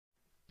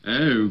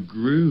Oh,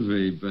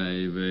 groovy,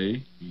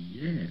 baby.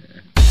 Yeah.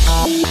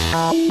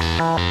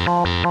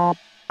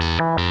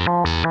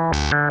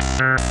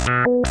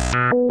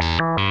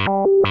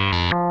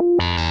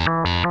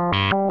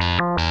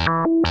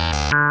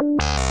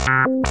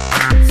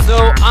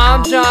 So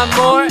I'm John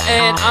Moore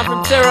and I'm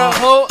from Terre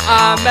Haute.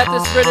 I met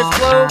this British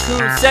bloke who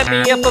set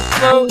me up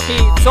afloat. He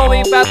told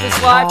me about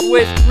this life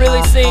which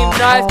really seemed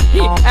nice.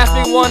 He asked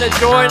me wanna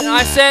join and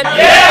I said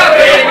yeah,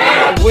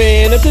 baby! I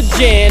went up to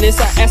Janice,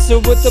 I asked her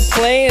what the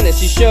plan, and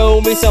she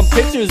showed me some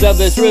pictures of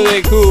this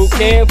really cool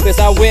campus.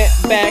 I went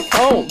back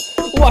home,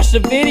 watched a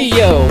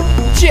video,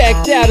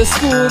 checked out a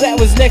school that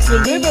was next to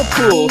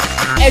Liverpool.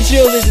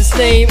 Edgel is its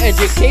name,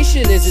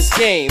 education is its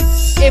game.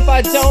 If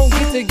I don't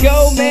get to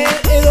go, man,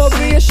 it'll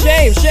be a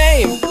shame,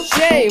 shame,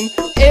 shame.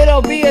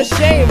 It'll be a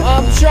shame.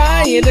 I'm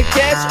trying to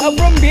catch a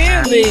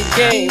Premier League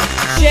game.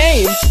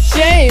 Shame,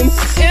 shame.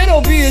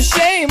 It'll be a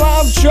shame.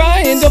 I'm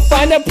trying to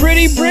find a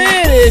pretty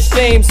British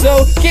name.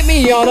 So get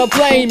me on a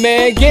plane,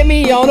 man. Get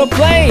me on a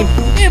plane.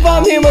 If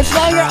I'm here much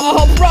longer,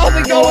 I'll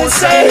probably go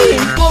insane.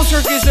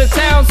 Albuquerque is a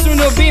town, soon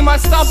to be my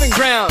stomping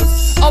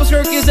grounds.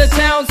 Albuquerque is a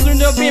town, soon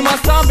to be my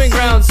stomping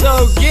grounds.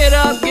 So get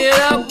up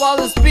while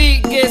this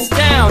beat gets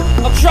down.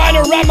 I'm trying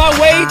to ride my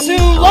way to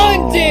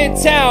London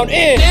town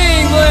in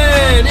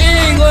England,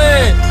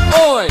 England,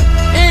 oi,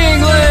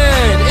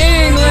 England,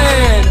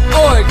 England,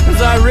 oi.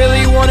 Cause I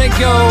really wanna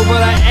go,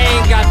 but I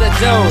ain't got the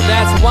dough.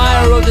 That's why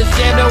I wrote this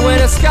jam to win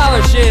a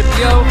scholarship,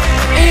 yo.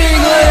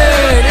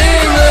 England,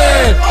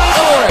 England,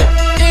 oi,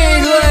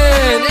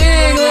 England,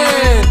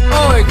 England,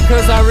 oi.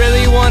 Cause I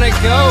really wanna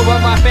go,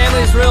 but my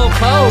family's real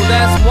po'.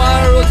 That's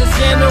why I wrote this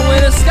jam to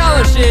win a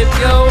scholarship,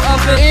 yo.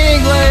 Up in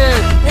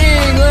England,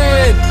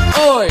 England,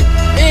 oi,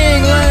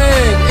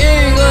 England,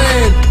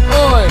 England,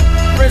 oi.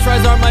 French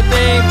fries aren't my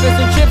thing, fish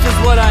and chips is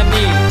what I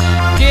need.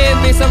 Give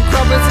me some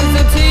crumpets and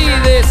some tea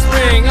this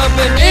spring. Up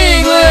in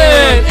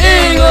England,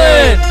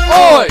 England,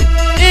 oi,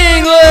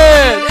 England.